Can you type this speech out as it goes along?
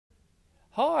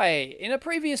Hi, in a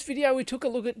previous video we took a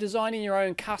look at designing your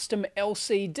own custom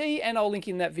LCD, and I'll link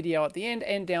in that video at the end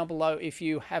and down below if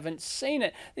you haven't seen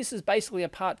it. This is basically a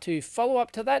part 2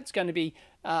 follow-up to that. It's going to be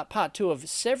part 2 of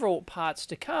several parts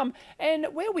to come, and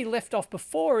where we left off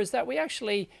before is that we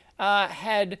actually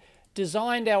had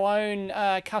designed our own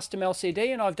custom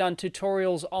LCD, and I've done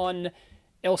tutorials on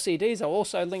LCDs. I'll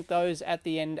also link those at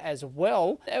the end as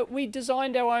well. We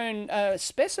designed our own,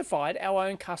 specified our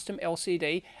own custom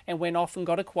LCD and went off and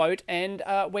got a quote, and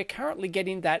we're currently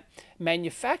getting that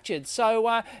manufactured.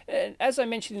 So as I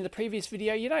mentioned in the previous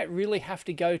video, you don't really have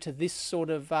to go to this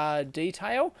sort of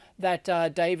detail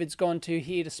that David's gone to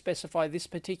here to specify this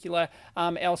particular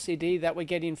LCD that we're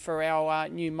getting for our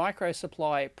new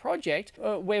µSupply project.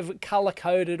 We've color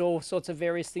coded all sorts of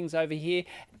various things over here.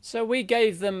 So we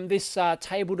gave them this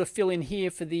table to fill in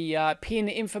here for the pin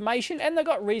information, and they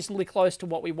got reasonably close to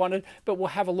what we wanted, but we'll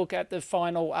have a look at the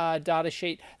final data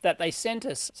sheet that they sent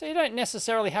us. So you don't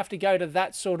necessarily have to go to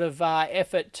that sort of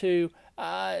effort to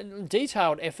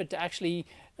detailed effort to actually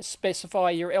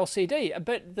specify your LCD,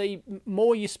 but the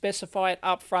more you specify it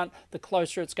up front, the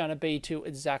closer it's going to be to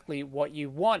exactly what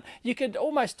you want. You could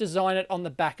almost design it on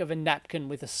the back of a napkin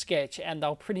with a sketch, and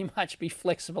they'll pretty much be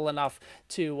flexible enough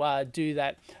to do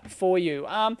that for you.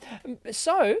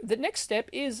 So the next step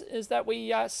is that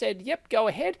we said, yep, go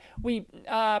ahead. We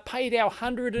paid our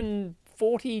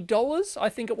 $140, I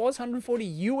think it was,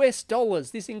 $140 US.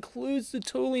 This includes the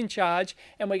tooling charge,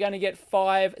 and we're going to get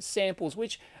 5 samples,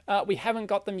 which we haven't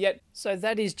got them yet. So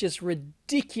that is just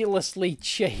ridiculously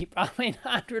cheap. I mean,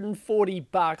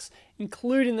 $140,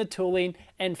 including the tooling,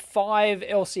 and 5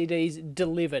 LCDs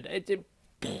delivered.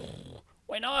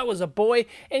 When I was a boy.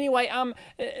 Anyway,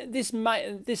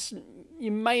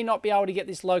 you may not be able to get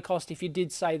this low cost if you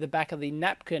did, say, the back of the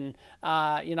napkin,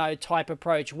 type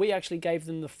approach. We actually gave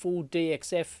them the full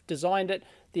DXF, designed it,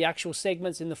 the actual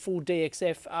segments in the full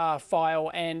DXF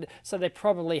file, and so they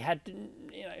probably had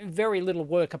very little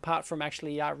work apart from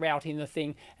actually routing the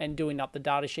thing and doing up the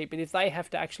data sheet. But if they have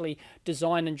to actually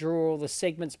design and draw all the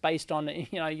segments based on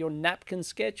your napkin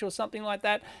sketch or something like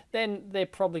that, then they're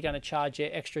probably going to charge you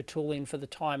extra tooling for the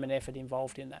time and effort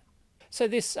involved in that. So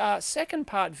this second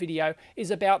part video is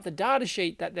about the data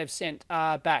sheet that they've sent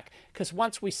back, because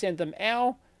once we send them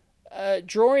our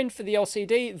drawing for the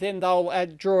LCD, then they'll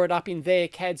draw it up in their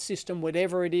CAD system,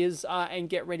 whatever it is, and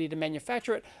get ready to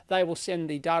manufacture it. They will send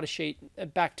the data sheet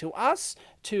back to us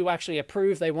to actually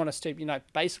approve. They want us to,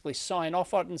 basically sign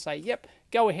off on it and say, yep,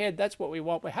 go ahead, that's what we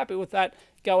want, we're happy with that,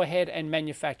 go ahead and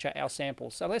manufacture our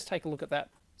samples. So let's take a look at that.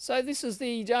 So this is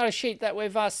the data sheet that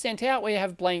we've sent out. We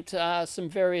have blanked some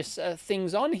various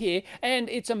things on here, and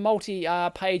it's a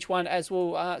multi-page one, as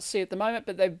we'll see at the moment,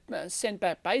 but they've sent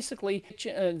back basically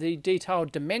the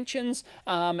detailed dimensions,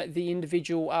 the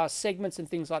individual segments and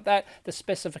things like that, the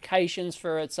specifications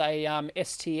for it's a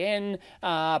STN,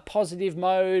 positive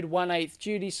mode, 1/8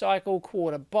 duty cycle,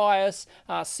 quarter bias,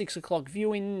 6 o'clock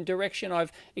viewing direction.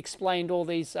 I've explained all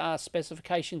these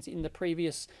specifications in the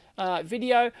previous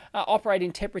video.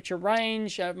 Operating temperature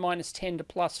range, -10 to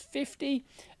 +50.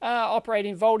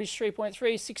 Operating voltage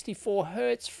 3.3, 64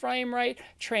 Hertz frame rate,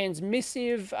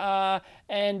 transmissive,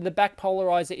 and the back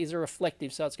polarizer is a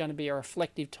reflective, so it's going to be a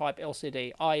reflective type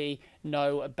LCD, i.e.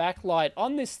 no backlight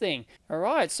on this thing.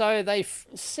 Alright, so they've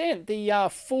sent the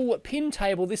full pin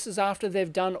table. This is after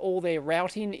they've done all their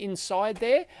routing inside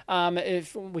there,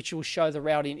 which will show the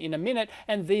routing in a minute,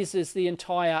 and this is the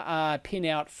entire pin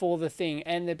out for the thing,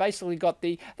 and they basically got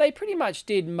they pretty much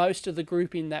did most of the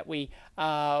grouping that we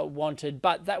wanted,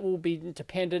 but that will be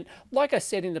dependent, like I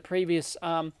said in the previous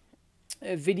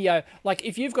video, like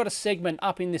if you've got a segment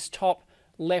up in this top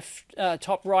left,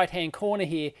 top right hand corner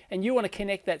here, and you want to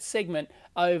connect that segment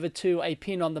over to a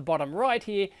pin on the bottom right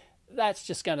here, that's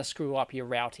just going to screw up your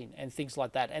routing and things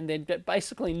like that, and then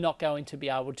basically not going to be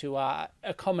able to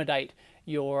accommodate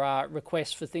your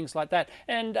requests for things like that.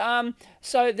 And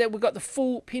so that we've got the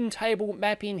full pin table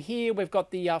mapping here. We've got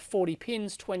the 40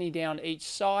 pins, 20 down each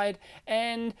side,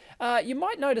 and you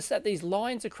might notice that these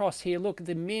lines across here, look,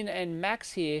 the min and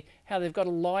max here, how they've got a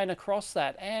line across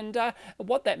that, and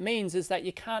what that means is that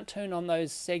you can't turn on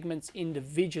those segments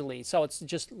individually. So it's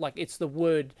just like it's the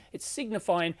word, it's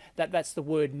signifying that that's the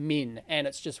word min, and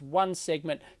it's just one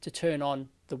segment to turn on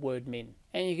the word min.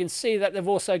 And you can see that they've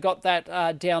also got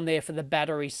that down there for the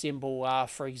battery symbol,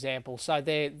 for example. So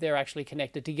they're actually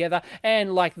connected together.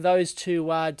 And like those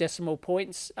two decimal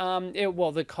points,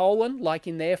 well, the colon, like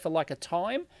in there for like a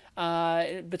time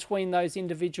between those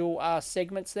individual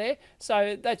segments there.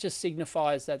 So that just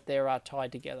signifies that they're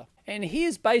tied together. And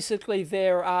here's basically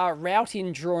their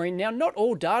routing drawing. Now, not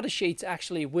all data sheets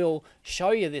actually will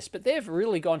show you this, but they've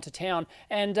really gone to town.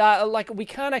 And like we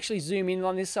can't actually zoom in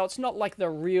on this, so it's not like the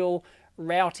real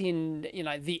routing, you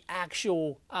know, the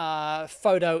actual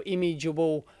photo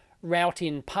imageable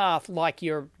routing path like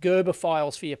your Gerber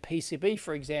files for your PCB,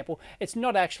 for example. It's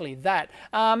not actually that.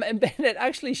 And it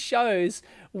actually shows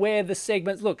where the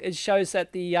segments, look, it shows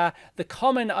that the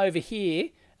common over here,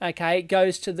 okay,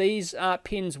 goes to these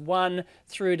pins 1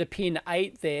 through to pin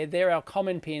 8 there. They're our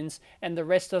common pins, and the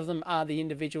rest of them are the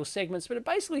individual segments. But it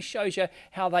basically shows you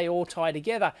how they all tie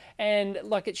together. And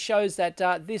like it shows that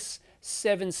this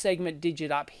 7-segment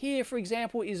digit up here, for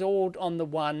example, is all on the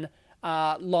one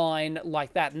line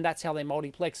like that, and that's how they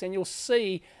multiplex. And you'll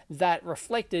see that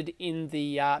reflected in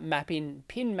the mapping,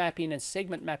 pin mapping and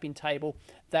segment mapping table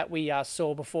that we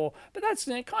saw before. But that's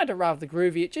kind of rather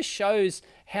groovy. It just shows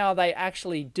how they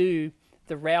actually do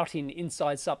the routing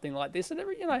inside something like this. And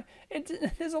you know,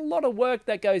 there's a lot of work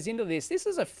that goes into this. This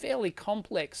is a fairly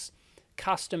complex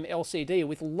custom LCD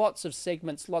with lots of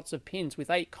segments, lots of pins,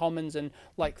 with 8 commons and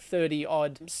like 30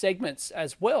 odd segments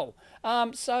as well.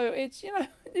 So it's, you know,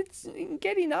 it's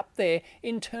getting up there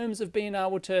in terms of being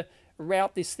able to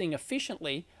route this thing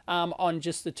efficiently on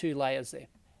just the 2 layers there.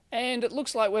 And it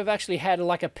looks like we've actually had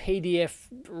like a PDF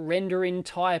rendering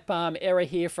type error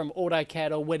here from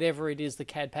AutoCAD or whatever it is, the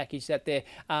CAD package that they're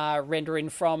rendering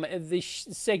from. The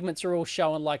segments are all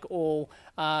showing like all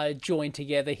joined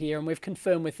together here, and we've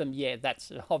confirmed with them, yeah, that's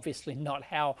obviously not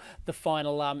how the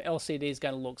final LCD is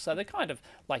going to look. So they're kind of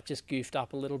like just goofed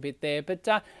up a little bit there. But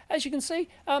as you can see,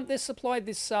 they've supplied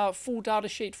this full data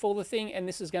sheet for the thing, and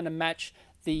this is going to match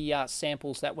the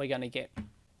samples that we're going to get.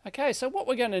 Okay, so what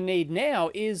we're going to need now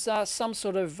is some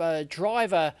sort of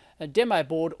driver, a demo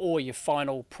board, or your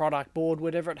final product board,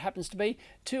 whatever it happens to be,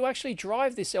 to actually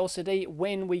drive this LCD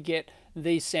when we get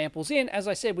these samples in. As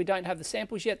I said, we don't have the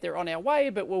samples yet. They're on our way,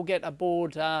 but we'll get a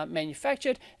board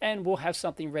manufactured, and we'll have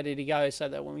something ready to go so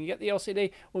that when we get the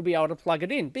LCD, we'll be able to plug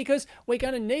it in. Because we're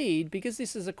going to need, because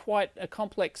this is quite a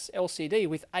complex LCD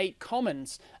with 8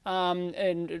 commons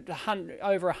and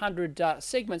over 100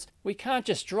 segments, we can't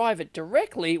just drive it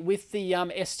directly with the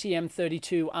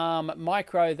STM32 ARM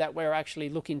micro that we're actually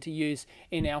looking to use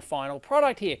in our final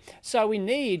product here. So we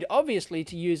need, obviously,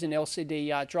 to use an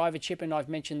LCD driver chip, and I've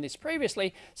mentioned this previously.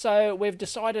 So we've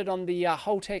decided on the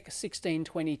Holtec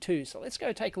 1622. So let's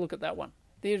go take a look at that one.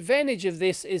 The advantage of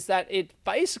this is that it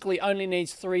basically only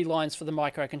needs 3 lines for the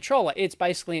microcontroller. It's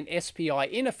basically an SPI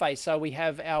interface. So we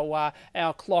have our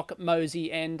clock,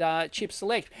 MOSI, and chip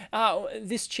select.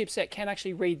 This chipset can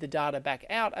actually read the data back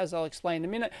out, as I'll explain in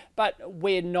a minute, but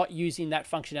we're not using that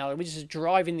functionality. We're just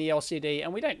driving the LCD,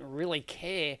 and we don't really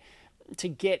care to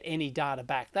get any data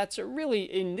back. That's really,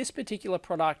 in this particular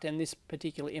product and this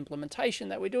particular implementation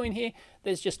that we're doing here,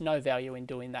 there's just no value in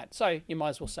doing that. So you might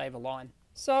as well save a line.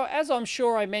 So as I'm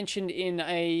sure I mentioned in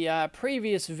a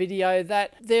previous video,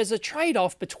 that there's a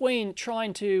trade-off between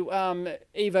trying to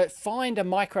either find a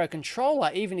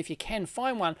microcontroller, even if you can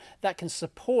find one, that can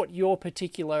support your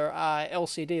particular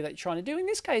LCD that you're trying to do. In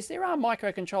this case, there are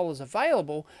microcontrollers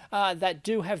available that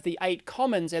do have the 8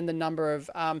 commons and the number of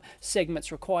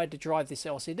segments required to drive this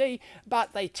LCD,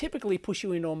 but they typically push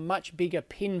you into a much bigger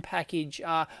pin package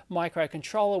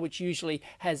microcontroller, which usually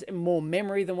has more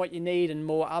memory than what you need and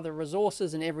more other resources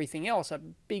and everything else, a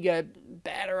bigger,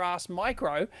 badder ass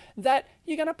micro, that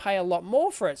you're going to pay a lot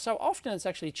more for it. So often it's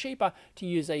actually cheaper to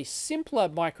use a simpler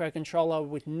microcontroller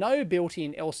with no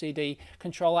built-in LCD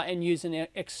controller and use an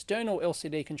external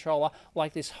LCD controller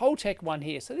like this Holtec one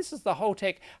here. So this is the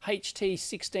Holtec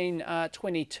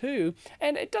HT1622,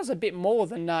 and it does a bit more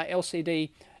than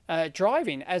LCD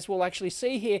driving, as we'll actually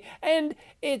see here. And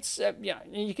it's you know,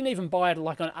 you can even buy it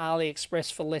like on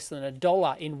AliExpress for less than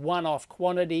 $1 in one-off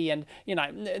quantity, and you know,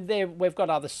 we've got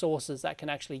other sources that can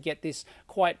actually get this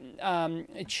quite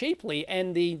cheaply,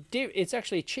 and it's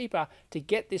actually cheaper to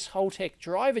get this Holtec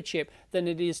driver chip than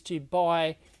it is to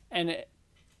buy and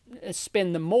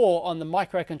spend the more on the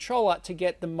microcontroller to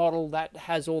get the model that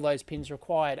has all those pins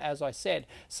required, as I said.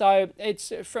 So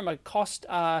it's, from a cost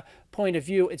point of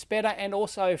view, it's better, and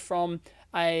also from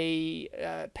a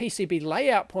PCB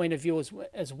layout point of view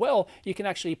as well, you can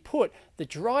actually put the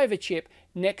driver chip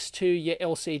next to your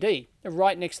LCD,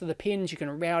 right next to the pins. You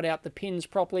can route out the pins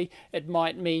properly. It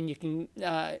might mean you can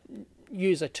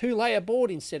use a 2-layer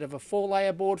board instead of a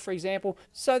 4-layer board, for example.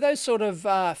 So those sort of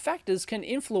factors can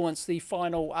influence the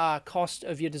final cost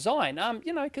of your design.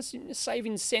 You know, because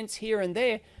saving cents here and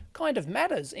there kind of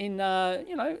matters in,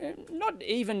 you know, not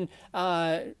even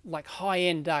like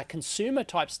high-end consumer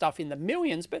type stuff in the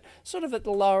millions, but sort of at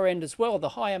the lower end as well. The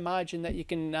higher margin that you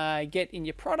can get in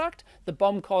your product, the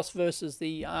BOM cost versus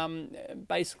the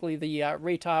basically the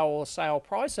retail or sale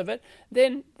price of it,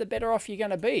 then the better off you're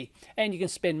going to be. And you can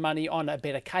spend money on a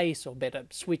better case or better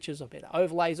switches or better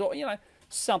overlays, or, you know,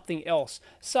 something else.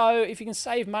 So if you can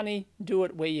save money, do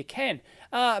it where you can.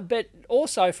 But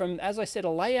also from, as I said, a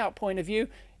layout point of view,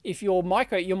 if your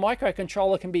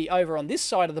microcontroller can be over on this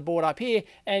side of the board up here,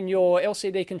 and your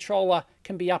LCD controller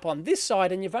can be up on this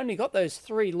side, and you've only got those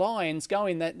 3 lines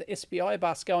going, that the SPI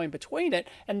bus going between it,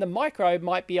 and the micro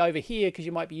might be over here because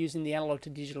you might be using the analog to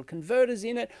digital converters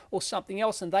in it or something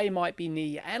else, and they might be near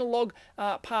your analog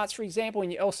parts, for example,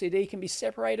 and your LCD can be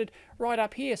separated right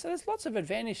up here. So there's lots of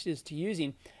advantages to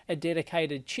using a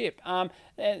dedicated chip.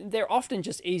 They're often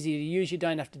just easy to use. You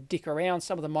don't have to dick around.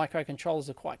 Some of the microcontrollers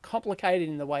are quite complicated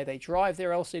in the way they drive their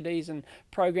LCDs and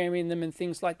programming them and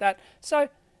things like that. So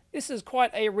this is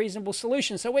quite a reasonable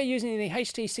solution. So we're using the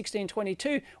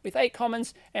HT1622 with 8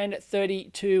 commons and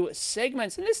 32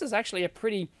 segments. And this is actually a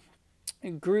pretty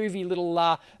groovy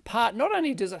little part. Not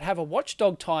only does it have a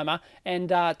watchdog timer and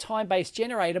time-based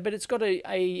generator, but it's got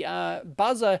a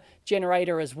buzzer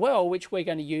generator as well, which we're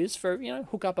going to use for, you know,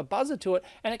 hook up a buzzer to it,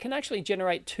 and it can actually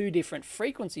generate 2 different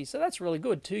frequencies. So that's really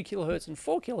good, 2 kilohertz and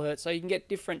 4 kilohertz, so you can get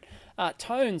different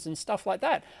tones and stuff like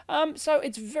that. So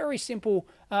it's very simple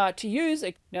to use.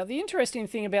 Now the interesting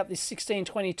thing about this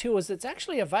 1622 is it's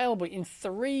actually available in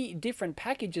 3 different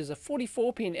packages: a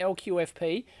 44-pin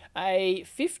LQFP, a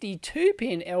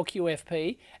 52-pin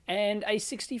LQFP, and a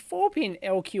 64-pin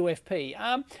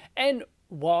LQFP. And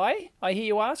why, I hear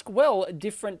you ask? Well,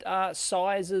 different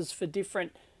sizes for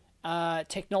different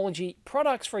technology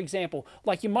products, for example.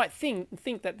 Like you might think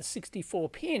that the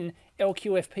 64-pin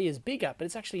LQFP is bigger, but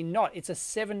it's actually not. It's a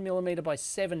 7mm by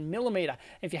 7mm.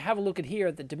 If you have a look at here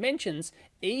at the dimensions,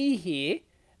 E here,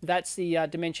 that's the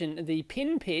dimension, the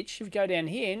pin pitch. If you go down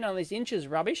here, none of these inches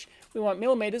rubbish. We want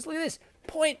millimeters. Look at this,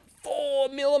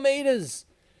 0.4 millimeters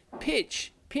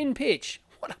pitch, pin pitch.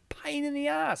 What a pain in the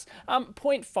ass.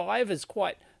 0.5 is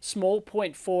quite small.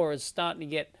 0.4 is starting to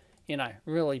get, you know,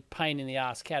 really pain in the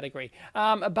ass category.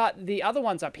 But the other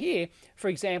ones up here, for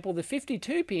example, the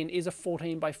 52 pin is a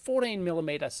 14 by 14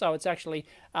 millimeter. So it's actually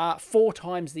 4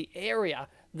 times the area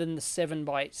than the 7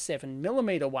 by 7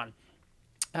 millimeter one.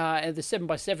 And the 7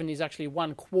 by 7 is actually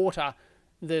 1/4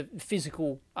 the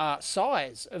physical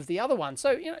size of the other one. So,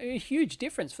 you know, a huge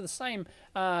difference for the same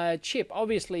chip.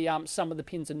 Obviously, some of the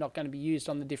pins are not going to be used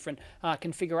on the different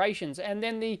configurations. And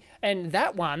then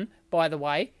that one, by the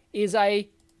way, is a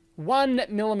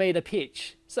 1mm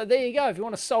pitch. So there you go. If you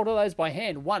want to solder those by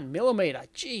hand,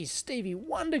 1mm. Geez, Stevie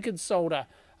Wonder could solder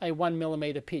a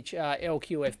 1mm pitch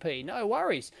LQFP. No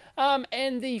worries.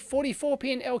 And the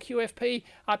 44-pin LQFP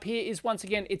up here is, once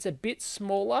again, it's a bit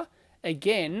smaller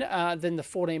again than the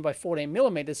 14 by 14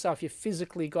 millimeters. So if you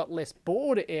physically got less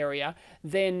board area,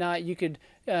 then you could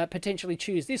potentially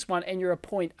choose this one, and you're a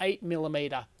 0.8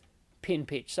 millimeter pin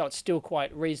pitch. So it's still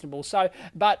quite reasonable. So,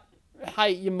 but hey,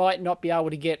 you might not be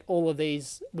able to get all of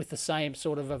these with the same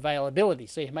sort of availability.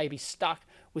 So you may be stuck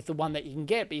with the one that you can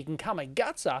get, but you can come a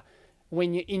gutser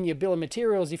when you're in your bill of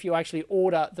materials. If you actually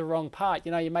order the wrong part,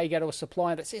 you know, you may go to a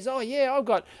supplier that says, oh yeah, I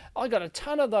got a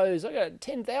ton of those, I got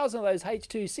 10,000 of those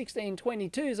H2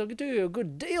 1622s, I could do you a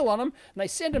good deal on them, and they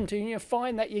send them to you, and you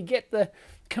find that you get the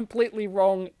completely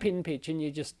wrong pin pitch and you're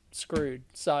just screwed.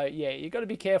 So yeah, you've got to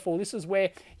be careful. This is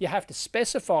where you have to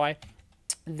specify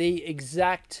the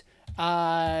exact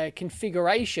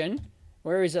configuration.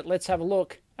 Where is it? Let's have a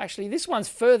look. Actually, this one's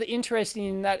further interesting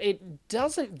in that it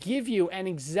doesn't give you an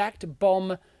exact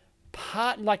BOM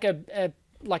part, like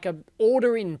a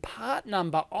order in part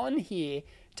number on here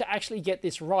to actually get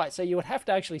this right. So you would have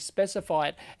to actually specify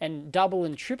it and double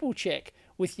and triple check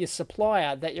with your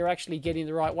supplier that you're actually getting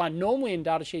the right one. Normally in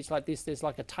data sheets like this, there's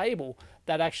like a table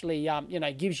that actually you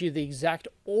know, gives you the exact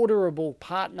orderable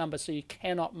part number, so you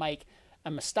cannot make a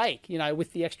mistake, you know,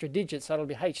 with the extra digits. So it'll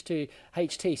be HT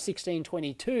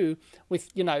 1622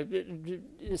 with, you know,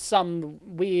 some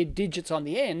weird digits on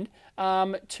the end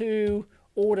to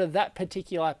order that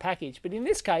particular package. But in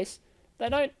this case, they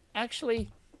don't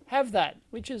actually have that,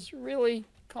 which is really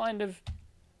kind of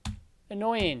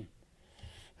annoying.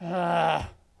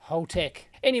 Whole tech.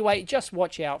 Anyway, just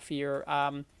watch out for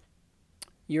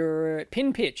your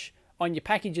pin pitch on your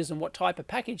packages and what type of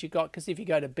package you got, because if you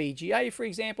go to BGA, for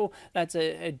example, that's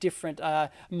a different,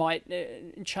 might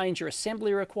change your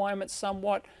assembly requirements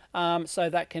somewhat, so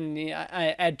that can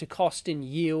add to cost and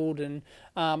yield and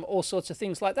all sorts of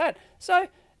things like that. So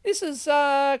this is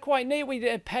quite neat. We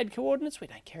did pad coordinates. We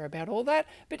don't care about all that.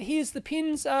 But here's the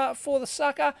pins for the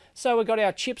sucker. So we've got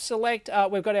our chip select.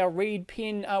 We've got our read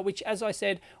pin, which, as I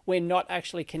said, we're not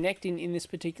actually connecting in this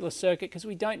particular circuit because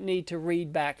we don't need to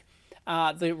read back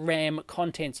the RAM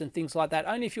contents and things like that.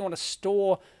 Only if you want to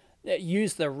store,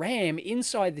 use the RAM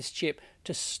inside this chip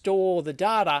to store the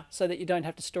data so that you don't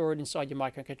have to store it inside your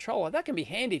microcontroller. That can be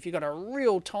handy if you've got a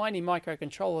real tiny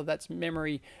microcontroller that's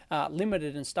memory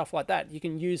limited and stuff like that. You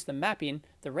can use the mapping,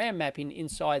 the RAM mapping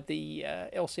inside the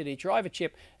LCD driver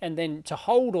chip, and then to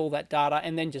hold all that data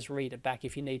and then just read it back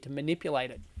if you need to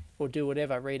manipulate it or do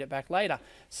whatever, read it back later.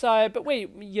 So, but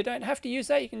you don't have to use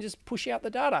that. You can just push out the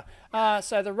data.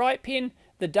 So the right pin,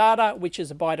 the data, which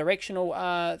is a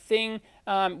bidirectional thing.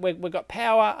 We've got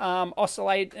power,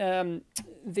 oscillate from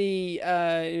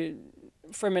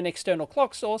an external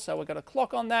clock source, so we've got a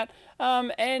clock on that,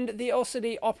 and the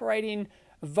LCD operating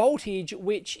voltage,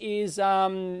 which is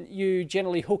you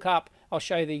generally hook up. I'll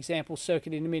show you the example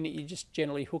circuit in a minute. You just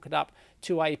generally hook it up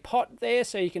to a pot there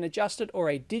so you can adjust it, or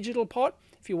a digital pot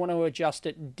if you want to adjust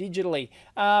it digitally.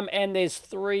 And there's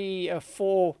three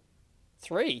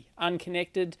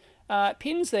unconnected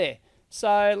pins there.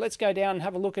 So let's go down and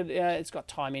have a look at it's got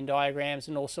timing diagrams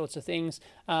and all sorts of things.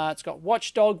 It's got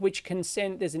watchdog, which can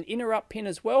send, there's an interrupt pin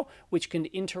as well, which can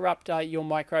interrupt your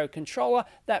microcontroller.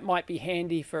 That might be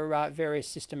handy for various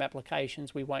system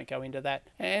applications. We won't go into that.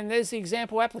 And there's the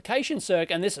example application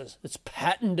circuit, and it's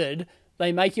patented.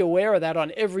 They make you aware of that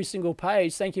on every single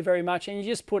page. Thank you very much. And you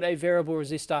just put a variable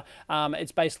resistor.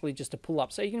 It's basically just a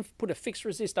pull-up. So you can put a fixed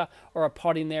resistor or a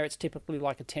pot in there. It's typically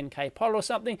like a 10K pot or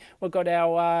something. We've got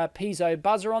our piezo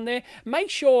buzzer on there.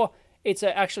 Make sure it's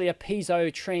actually a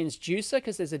piezo transducer,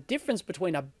 because there's a difference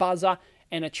between a buzzer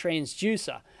and a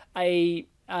transducer. A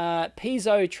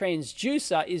piezo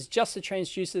transducer is just a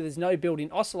transducer. There's no built-in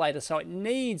oscillator, so it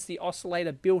needs the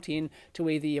oscillator built in to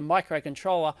either your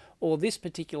microcontroller or this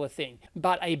particular thing.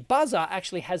 But a buzzer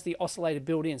actually has the oscillator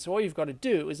built in, so all you've got to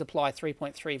do is apply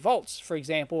 3.3 volts, for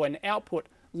example, and output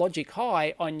logic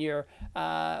high on your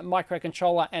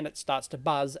microcontroller, and it starts to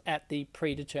buzz at the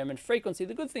predetermined frequency.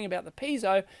 The good thing about the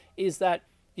piezo is that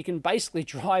you can basically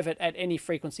drive it at any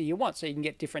frequency you want, so you can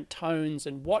get different tones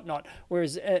and whatnot,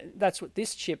 whereas that's what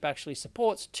this chip actually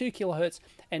supports, 2 kilohertz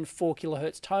and 4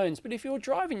 kilohertz tones. But if you're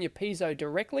driving your piezo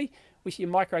directly with your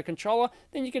microcontroller,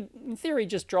 then you could, in theory,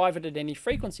 just drive it at any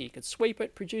frequency. You could sweep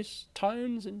it, produce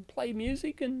tones, and play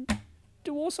music, and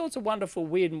do all sorts of wonderful,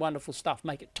 weird and wonderful stuff.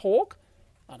 Make it talk?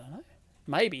 I don't know.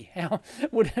 Maybe. How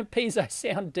would a piezo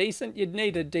sound decent? You'd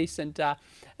need a decent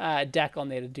DAC on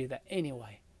there to do that.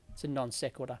 Anyway, it's a non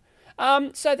sequitur.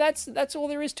 So that's all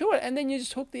there is to it. And then you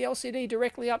just hook the LCD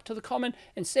directly up to the common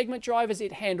and segment drivers.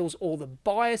 It handles all the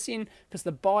bias in, because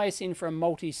the bias in for a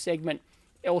multi-segment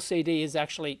LCD is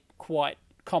actually quite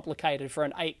complicated for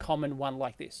an 8 common one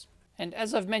like this. And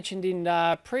as I've mentioned in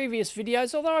previous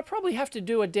videos, although I probably have to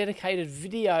do a dedicated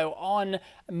video on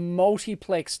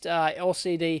multiplexed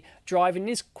LCD driving,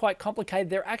 it is quite complicated.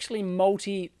 They're actually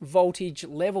multi-voltage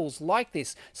levels like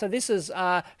this. So this is,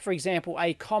 for example,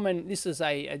 a common, this is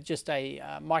just a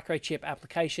microchip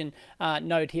application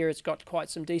node here. It's got quite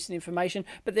some decent information,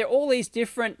 but there are all these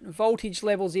different voltage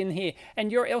levels in here,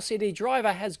 and your LCD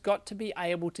driver has got to be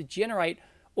able to generate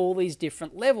all these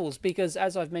different levels, because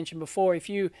as I've mentioned before, if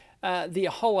you the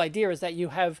whole idea is that you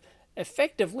have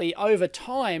effectively over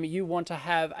time you want to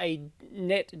have a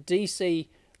net DC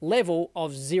level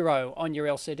of 0 on your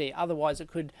LCD, otherwise it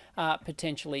could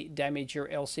potentially damage your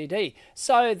LCD.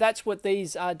 So that's what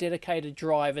these dedicated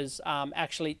drivers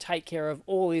actually take care of.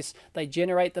 All this, they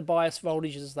generate the bias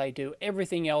voltages, they do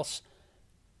everything else.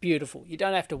 Beautiful. You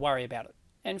don't have to worry about it.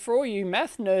 And for all you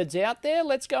math nerds out there,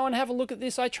 let's go and have a look at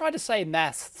this. I try to say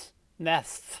maths,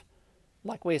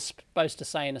 like we're supposed to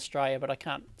say in Australia, but I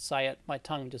can't say it. My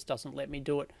tongue just doesn't let me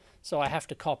do it. So I have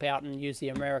to cop out and use the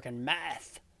American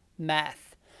math.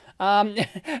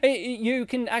 You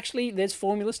can actually, there's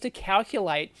formulas to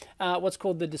calculate what's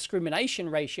called the discrimination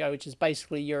ratio, which is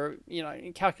basically your,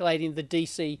 calculating the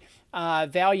DC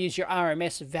values, your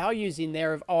RMS values in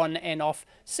there of on and off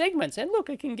segments. And look,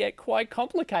 it can get quite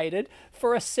complicated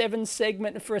for a 7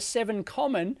 segment, for a 7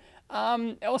 common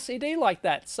LCD like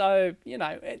that. So,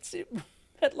 it's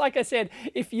like I said,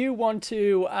 if you want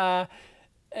to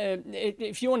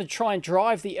if you want to try and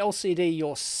drive the LCD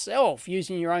yourself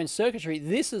using your own circuitry,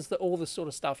 this is all the sort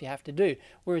of stuff you have to do.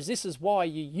 Whereas this is why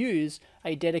you use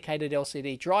a dedicated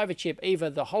LCD driver chip, either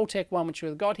the Holtec one which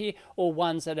we've got here, or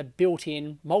ones that are built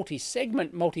in,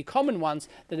 multi-segment, multi-common ones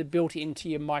that are built into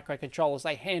your microcontrollers.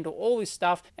 They handle all this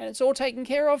stuff and it's all taken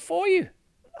care of for you.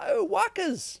 No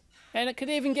wuckers. And it could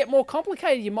even get more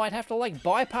complicated. You might have to like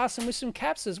bypass them with some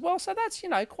caps as well. So that's, you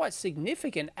know, quite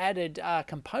significant added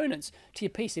components to your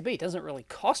PCB. It doesn't really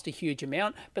cost a huge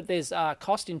amount, but there's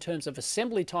cost in terms of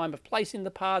assembly time of placing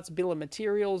the parts, bill of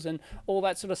materials, and all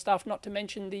that sort of stuff, not to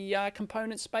mention the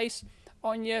component space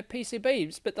on your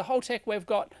PCBs. But the Holtec we've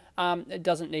got, it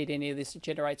doesn't need any of this. It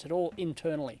generates it all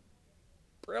internally.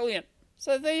 Brilliant.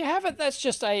 So there you have it. That's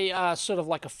just a sort of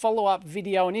like a follow-up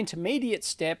video, an intermediate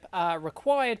step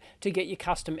required to get your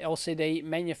custom LCD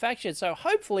manufactured. So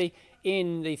hopefully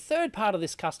in the third part of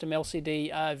this custom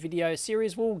LCD video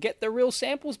series, we'll get the real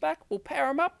samples back, we'll power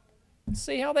them up,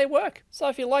 see how they work. So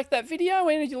if you like that video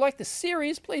and if you like the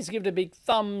series, please give it a big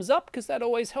thumbs up because that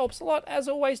always helps a lot. As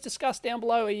always, discuss down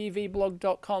below,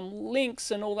 EEVblog.com links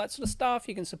and all that sort of stuff.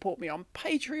 You can support me on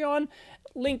Patreon.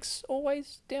 Links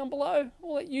always down below.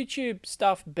 All that YouTube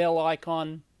stuff, bell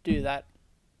icon, do that.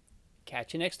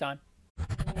 Catch you next time.